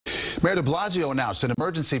Mayor de Blasio announced an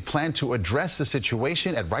emergency plan to address the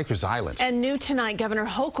situation at Rikers Island. And new tonight, Governor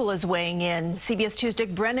Hochul is weighing in. CBS 2's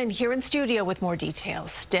Dick Brennan here in studio with more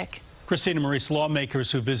details. Dick. Christina Maurice,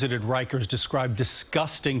 lawmakers who visited Rikers described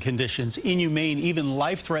disgusting conditions, inhumane, even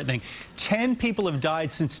life-threatening. 10 people have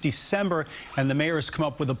died since December, and the mayor has come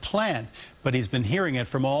up with a plan, but he's been hearing it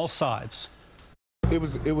from all sides. It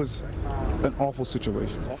was an awful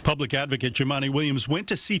situation. Public advocate Jumaane Williams went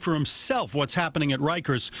to see for himself what's happening at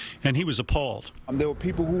Rikers, and he was appalled. There were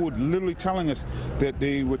people who were literally telling us that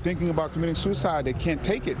they were thinking about committing suicide. They can't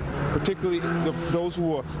take it, particularly those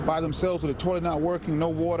who are by themselves with the toilet not working, no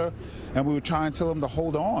water, and we were trying to tell them to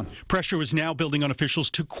hold on. Pressure is now building on officials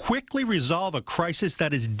to quickly resolve a crisis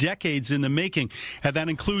that is decades in the making, and that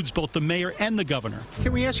includes both the mayor and the governor.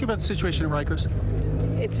 Can we ask you about the situation at Rikers?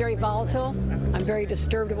 It's very volatile. I'm very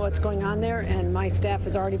disturbed at what's going on there, and my staff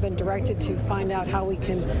has already been directed to find out how we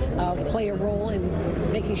can play a role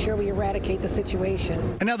in making sure we eradicate the situation.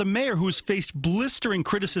 And now the mayor, who's faced blistering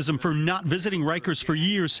criticism for not visiting Rikers for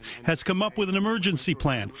years, has come up with an emergency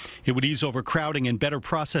plan. It would ease overcrowding and better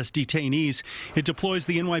process detainees. It deploys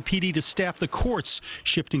the NYPD to staff the courts,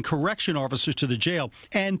 shifting correction officers to the jail,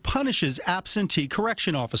 and punishes absentee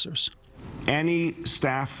correction officers. Any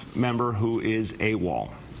staff member who is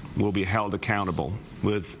AWOL will be held accountable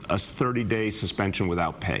with a 30-day suspension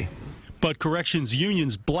without pay. But corrections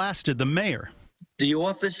unions blasted the mayor. The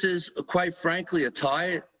officers, quite frankly, are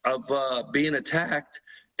tired of being attacked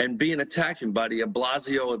and being attacked by the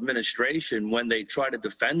Blasio administration when they try to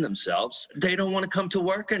defend themselves. They don't want to come to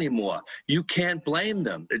work anymore. You can't blame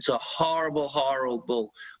them. It's a horrible,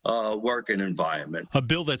 horrible working environment. A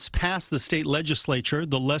bill that's passed the state legislature,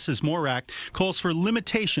 the Less is More Act, calls for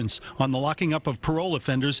limitations on the locking up of parole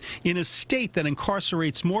offenders in a state that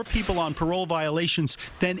incarcerates more people on parole violations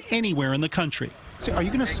than anywhere in the country. So are you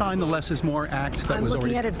going to sign the Less is More Act that was already? I'm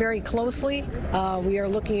looking at it very closely. We are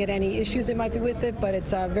looking at any issues that might be with it, but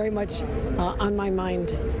it's very much on my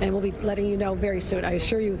mind, and we'll be letting you know very soon. I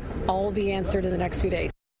assure you all will be answered in the next few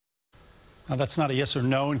days. Now, that's not a yes or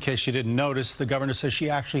no, in case you didn't notice. The governor says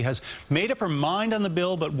she actually has made up her mind on the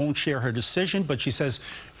bill but won't share her decision. But she says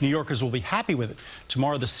New Yorkers will be happy with it.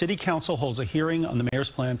 Tomorrow, the city council holds a hearing on the mayor's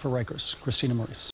plan for Rikers. Christina Maurice.